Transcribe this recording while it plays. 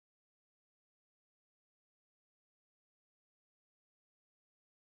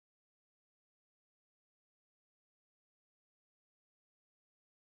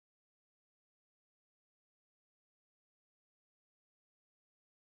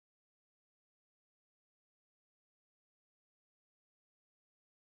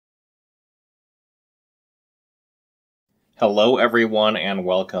Hello everyone and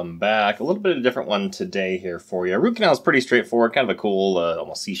welcome back. A little bit of a different one today here for you. Root canal is pretty straightforward, kind of a cool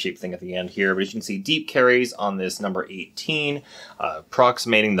almost C-shaped thing at the end here, but as you can see, deep caries on this number 18,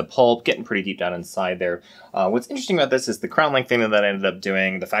 approximating the pulp, getting pretty deep down inside there. What's interesting about this is the crown lengthening that I ended up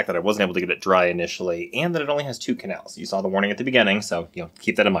doing, the fact that I wasn't able to get it dry initially, and that it only has 2 canals. You saw the warning at the beginning, so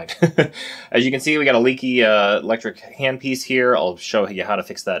keep that in mind. As you can see, we got a leaky electric handpiece here. I'll show you how to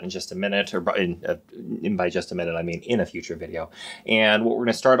fix that in just a minute, or by just a minute I mean in a future video. And what we're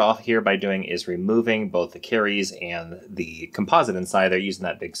going to start off here by doing is removing both the caries and the composite inside there using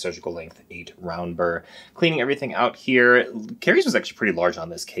that big surgical length 8 round burr. Cleaning everything out here. Caries was actually pretty large on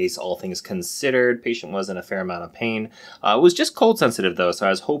this case, all things considered. Patient was in a fair amount of pain. It was just cold sensitive though, so I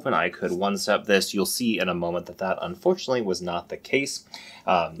was hoping I could one-step this. You'll see in a moment that that unfortunately was not the case.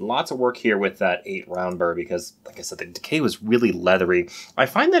 Lots of work here with that 8 round burr because, like I said, the decay was really leathery. I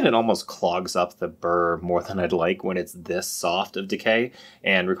find that it almost clogs up the burr more than I'd like when it's this soft of decay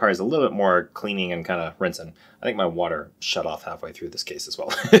and requires a little bit more cleaning and kind of rinsing. I think my water shut off halfway through this case as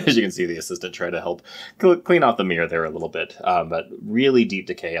well. As you can see, the assistant tried to help clean off the mirror there a little bit, but really deep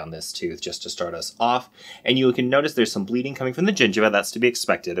decay on this tooth just to start us off. And you can notice there's some bleeding coming from the gingiva. That's to be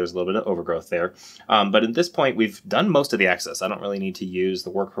expected. There's a little bit of overgrowth there. But at this point, we've done most of the access. I don't really need to use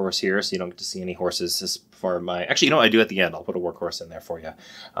the workhorse here, so you don't get to see any horses as far my... Actually, you know what I do at the end? I'll put a workhorse in there for you.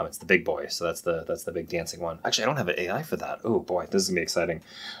 It's the big boy, so that's the big dancing one. Actually, I don't have an AI for that. Oh boy, this is gonna be exciting.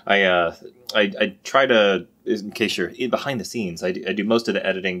 I try to, in case you're behind the scenes, I do most of the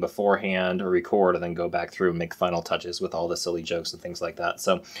editing beforehand or record and then go back through and make final touches with all the silly jokes and things like that.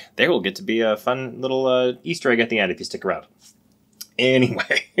 So there will get to be a fun little Easter egg at the end if you stick around.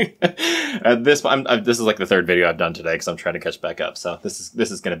 Anyway, this is like the 3rd video I've done today because I'm trying to catch back up. So this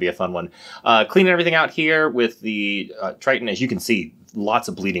is going to be a fun one. Cleaning everything out here with the Triton, as you can see, lots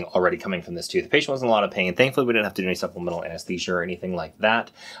of bleeding already coming from this tooth. The patient was in a lot of pain. Thankfully, we didn't have to do any supplemental anesthesia or anything like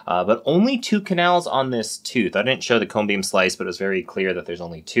that. But only 2 canals on this tooth. I didn't show the cone beam slice, but it was very clear that there's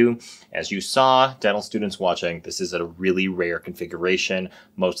only 2. As you saw, dental students watching, this is a really rare configuration.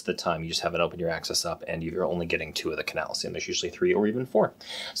 Most of the time, you just haven't opened your access up and you're only getting 2 of the canals, and there's usually 3 or even 4.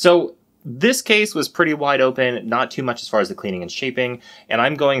 So this case was pretty wide open, not too much as far as the cleaning and shaping, and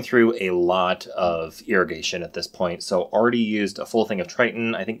I'm going through a lot of irrigation at this point. So already used a full thing of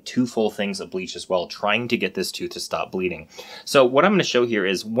Triton, I think 2 full things of bleach as well, trying to get this tooth to stop bleeding. So what I'm going to show here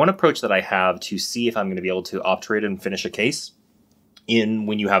is one approach that I have to see if I'm going to be able to obturate and finish a case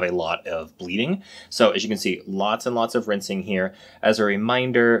when you have a lot of bleeding. So as you can see, lots and lots of rinsing here. As a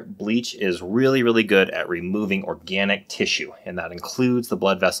reminder, bleach is really, really good at removing organic tissue, and that includes the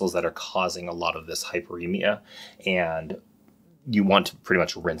blood vessels that are causing a lot of this hyperemia, and you want to pretty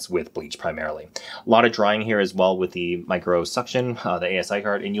much rinse with bleach primarily. A lot of drying here as well with the micro suction, the ASI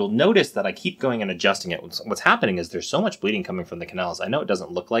card, and you'll notice that I keep going and adjusting it. What's happening is there's so much bleeding coming from the canals. I know it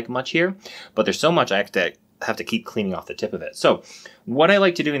doesn't look like much here, but there's so much I have to keep cleaning off the tip of it. So what I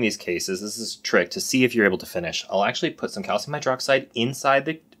like to do in these cases, this is a trick to see if you're able to finish. I'll actually put some calcium hydroxide inside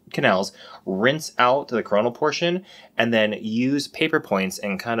the canals, rinse out the coronal portion, and then use paper points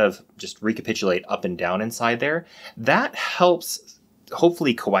and kind of just recapitulate up and down inside there. That helps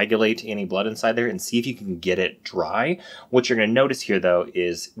hopefully coagulate any blood inside there and see if you can get it dry. What you're going to notice here though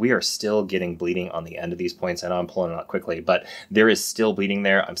is we are still getting bleeding on the end of these points. I know I'm pulling it out quickly, but there is still bleeding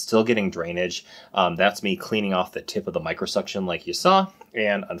there. I'm still getting drainage. That's me cleaning off the tip of the microsuction like you saw.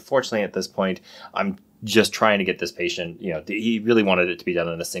 And unfortunately at this point, I'm just trying to get this patient, he really wanted it to be done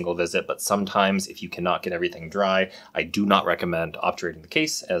in a single visit, but sometimes if you cannot get everything dry, I do not recommend obturating the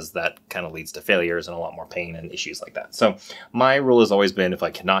case, as that kind of leads to failures and a lot more pain and issues like that. So my rule has always been, if I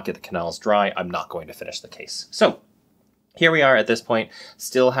cannot get the canals dry, I'm not going to finish the case. So here we are at this point,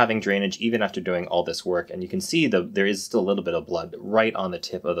 still having drainage even after doing all this work, and you can see there is still a little bit of blood right on the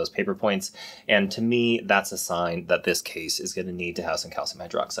tip of those paper points, and to me that's a sign that this case is going to need to have some calcium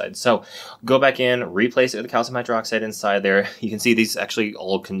hydroxide. So go back in, replace it with the calcium hydroxide inside there. You can see these actually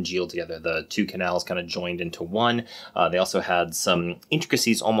all congealed together. The 2 canals kind of joined into one. They also had some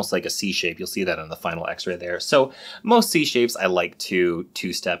intricacies almost like a C shape. You'll see that in the final x-ray there. So most C shapes I like to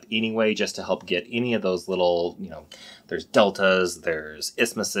 2-step anyway, just to help get any of those little, there's deltas, there's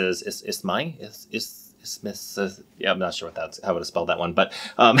isthmuses, isthmus, yeah, I'm not sure how to spell that one, but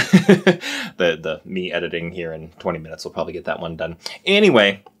me editing here in 20 minutes will probably get that one done.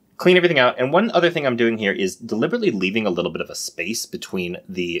 Anyway, clean everything out. And one other thing I'm doing here is deliberately leaving a little bit of a space between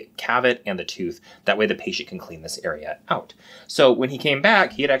the cavity and the tooth. That way the patient can clean this area out. So when he came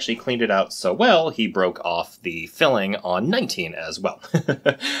back, he had actually cleaned it out so well, he broke off the filling on 19 as well.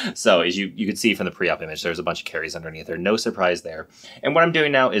 So as you could see from the pre-op image, there's a bunch of caries underneath there. No surprise there. And what I'm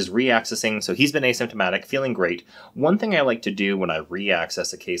doing now is re-accessing. So he's been asymptomatic, feeling great. One thing I like to do when I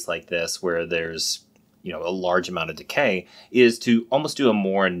re-access a case like this where there's a large amount of decay is to almost do a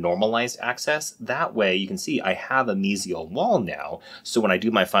more normalized access. That way you can see I have a mesial wall now. So when I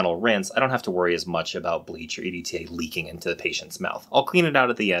do my final rinse, I don't have to worry as much about bleach or EDTA leaking into the patient's mouth. I'll clean it out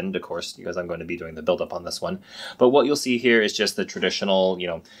at the end, of course, because I'm going to be doing the buildup on this one. But what you'll see here is just the traditional,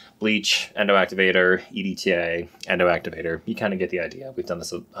 bleach, endoactivator, EDTA, endoactivator. You kind of get the idea. We've done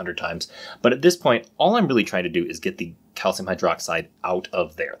this 100 times. But at this point, all I'm really trying to do is get the calcium hydroxide out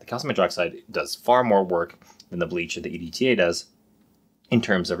of there. The calcium hydroxide does far more work than the bleach or the EDTA does in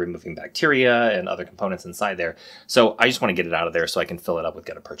terms of removing bacteria and other components inside there. So I just want to get it out of there so I can fill it up with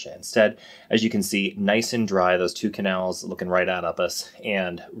gutta-percha instead. As you can see, nice and dry, those 2 canals looking right at us,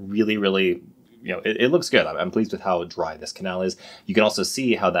 and really, really, it looks good. I'm pleased with how dry this canal is. You can also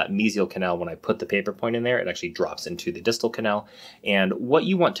see how that mesial canal, when I put the paper point in there, it actually drops into the distal canal. And what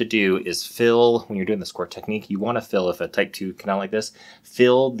you want to do is fill, when you're doing the squirt technique, you want to fill, if a type 2 canal like this,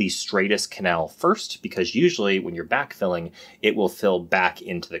 fill the straightest canal first, because usually when you're back filling, it will fill back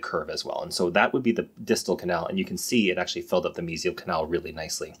into the curve as well. And so that would be the distal canal, and you can see it actually filled up the mesial canal really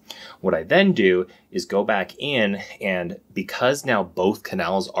nicely. What I then do is go back in, and because now both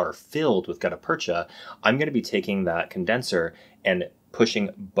canals are filled with gutta-percha, I'm going to be taking that condenser and pushing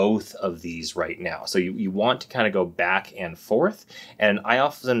both of these right now. So you want to kind of go back and forth, and I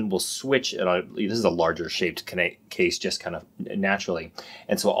often will switch, and this is a larger shaped case just kind of naturally,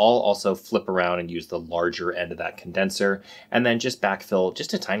 and so I'll also flip around and use the larger end of that condenser, and then just backfill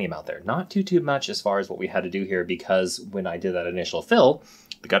just a tiny amount there. Not too much as far as what we had to do here, because when I did that initial fill,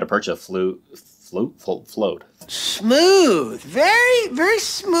 the gutta-percha flowed. Smooth, very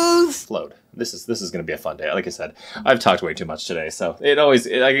smooth. Flowed. This is going to be a fun day. Like I said, I've talked way too much today, so I always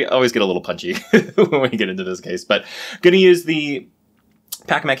get a little punchy when we get into this case. But going to use the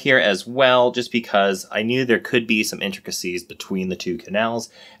PacMac here as well, just because I knew there could be some intricacies between the 2 canals,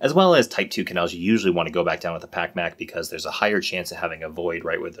 as well as type 2 canals. You usually want to go back down with the PacMac because there's a higher chance of having a void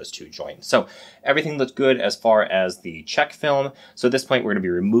right where those 2 join. So everything looks good as far as the check film. So at this point, we're going to be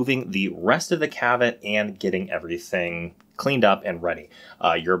removing the rest of the cavity and getting everything cleaned up and ready.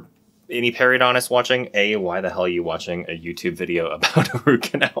 Any periodontist watching, why the hell are you watching a YouTube video about a root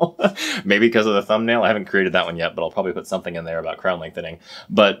canal? Maybe because of the thumbnail. I haven't created that one yet, but I'll probably put something in there about crown lengthening.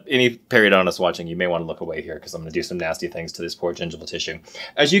 But any periodontist watching, you may want to look away here because I'm going to do some nasty things to this poor gingival tissue.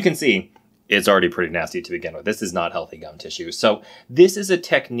 As you can see, it's already pretty nasty to begin with. This is not healthy gum tissue. So this is a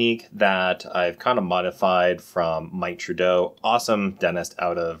technique that I've kind of modified from Mike Trudeau, awesome dentist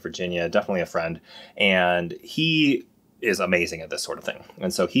out of Virginia, definitely a friend. And he is amazing at this sort of thing.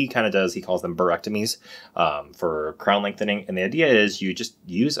 And so he kind of does, he calls them burrectomies for crown lengthening. And the idea is you just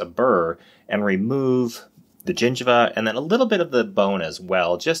use a burr and remove the gingiva and then a little bit of the bone as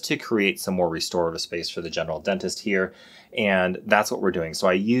well, just to create some more restorative space for the general dentist here. And that's what we're doing. So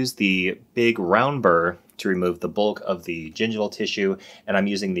I use the big round burr to remove the bulk of the gingival tissue, and I'm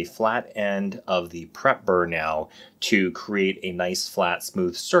using the flat end of the prep burr now to create a nice flat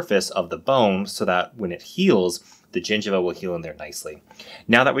smooth surface of the bone so that when it heals, the gingiva will heal in there nicely.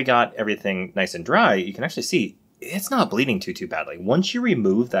 Now that we got everything nice and dry, you can actually see it's not bleeding too badly. Once you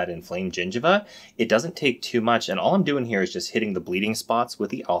remove that inflamed gingiva, it doesn't take too much. And all I'm doing here is just hitting the bleeding spots with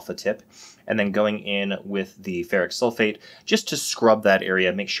the alpha tip and then going in with the ferric sulfate just to scrub that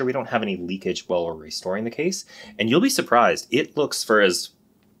area, make sure we don't have any leakage while we're restoring the case. And you'll be surprised. It looks, for as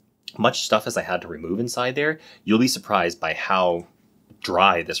much stuff as I had to remove inside there, you'll be surprised by how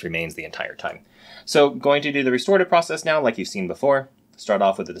dry this remains the entire time. So going to do the restorative process now, like you've seen before. Start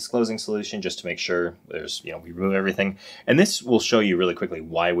off with a disclosing solution just to make sure there's, we remove everything. And this will show you really quickly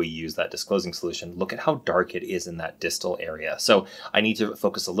why we use that disclosing solution. Look at how dark it is in that distal area. So I need to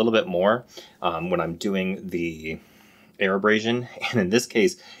focus a little bit more when I'm doing the air abrasion. And in this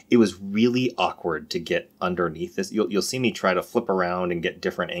case, it was really awkward to get underneath this. You'll see me try to flip around and get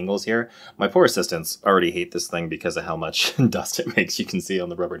different angles here. My poor assistants already hate this thing because of how much dust it makes, you can see on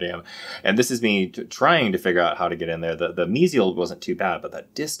the rubber dam. And this is me trying to figure out how to get in there. The mesial wasn't too bad, but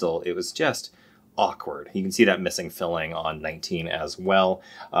that distal, it was just awkward. You can see that missing filling on 19 as well.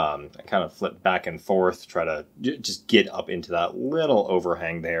 I kind of flip back and forth, try to just get up into that little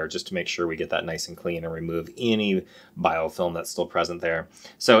overhang there just to make sure we get that nice and clean and remove any biofilm that's still present there.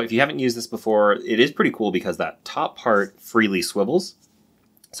 So if you haven't used this before, it is pretty cool because that top part freely swivels.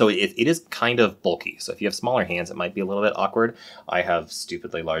 So it is kind of bulky. So if you have smaller hands, it might be a little bit awkward. I have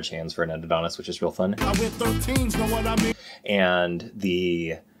stupidly large hands for an endodontist, which is real fun. I went 13s, know what I mean? And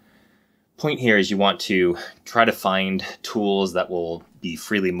the point here is you want to try to find tools that will be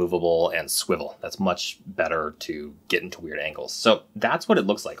freely movable and swivel. That's much better to get into weird angles. So that's what it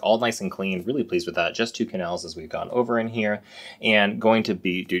looks like, all nice and clean. Really pleased with that. Just 2 canals as we've gone over in here, and going to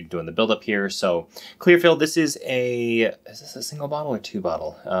be doing the buildup here. So Clearfield, this is this a single bottle or 2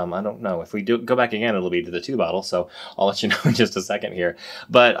 bottle? I don't know. If we go back again, it'll be to the 2 bottle. So I'll let you know in just a second here.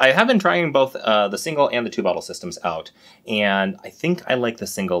 But I have been trying both the single and the 2 bottle systems out, and I think I like the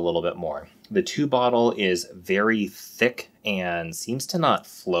single a little bit more. The 2 bottle is very thick and seems to not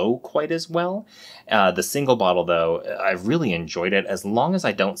flow quite as well. The single bottle, though, I've really enjoyed it, as long as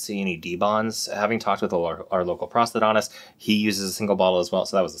I don't see any debonds. Having talked with our local prosthodontist, he uses a single bottle as well.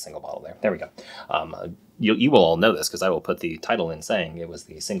 So that was the single bottle there. There we go. You will all know this because I will put the title in saying it was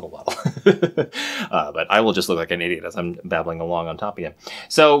the single bottle. But I will just look like an idiot as I'm babbling along on top of you.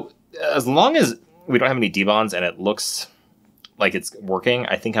 So as long as we don't have any debonds and it looks like it's working,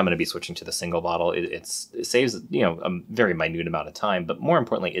 I think I'm going to be switching to the single bottle. It saves, a very minute amount of time, but more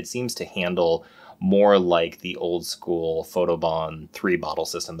importantly, it seems to handle more like the old school Photobond 3 bottle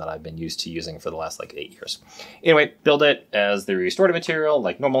system that I've been used to using for the last 8 years. Anyway, build it as the restorative material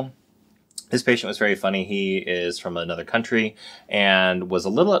like normal. This patient was very funny. He is from another country and was a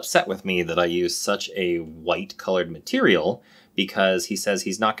little upset with me that I used such a white colored material, because he says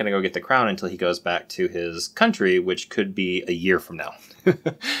he's not going to go get the crown until he goes back to his country, which could be a year from now.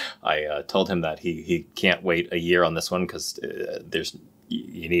 I told him that he can't wait a year on this one, because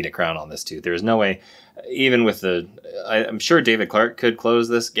you need a crown on this tooth. There's no way, even with I'm sure David Clark could close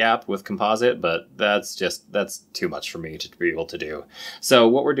this gap with composite, but that's too much for me to be able to do. So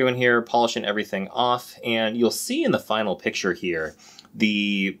what we're doing here, polishing everything off, and you'll see in the final picture here,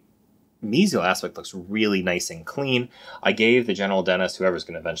 the mesial aspect looks really nice and clean. I gave the general dentist, whoever's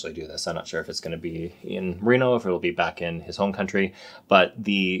going to eventually do this, I'm not sure if it's going to be in Reno, if it'll be back in his home country, but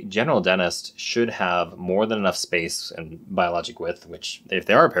the general dentist should have more than enough space and biologic width, which if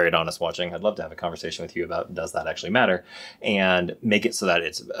there are periodontists watching, I'd love to have a conversation with you about, does that actually matter, and make it so that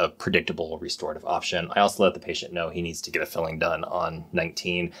it's a predictable restorative option. I also let the patient know he needs to get a filling done on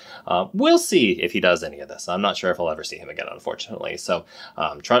 19. We'll see if he does any of this. I'm not sure if I'll ever see him again, unfortunately. So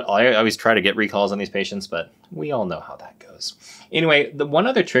I always try to get recalls on these patients, but we all know how that goes. Anyway, the one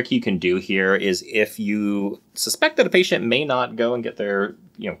other trick you can do here is, if you suspect that a patient may not go and get their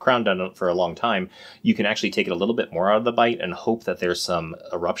crown done for a long time, you can actually take it a little bit more out of the bite and hope that there's some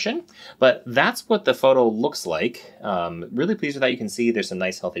eruption. But that's what the photo looks like. Really pleased with that. You can see there's some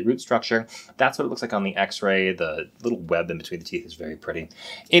nice healthy root structure. That's what it looks like on the x-ray. The little web in between the teeth is very pretty.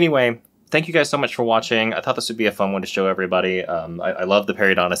 Anyway, thank you guys so much for watching. I thought this would be a fun one to show everybody. I love the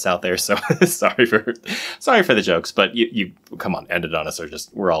periodontists out there, so sorry for the jokes, but you come on, endodontists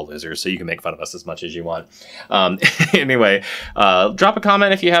we're all losers, so you can make fun of us as much as you want. Anyway, drop a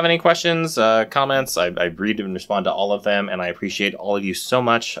comment if you have any questions, comments. I read and respond to all of them, and I appreciate all of you so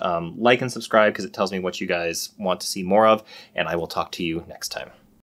much. Like and subscribe, because it tells me what you guys want to see more of, and I will talk to you next time.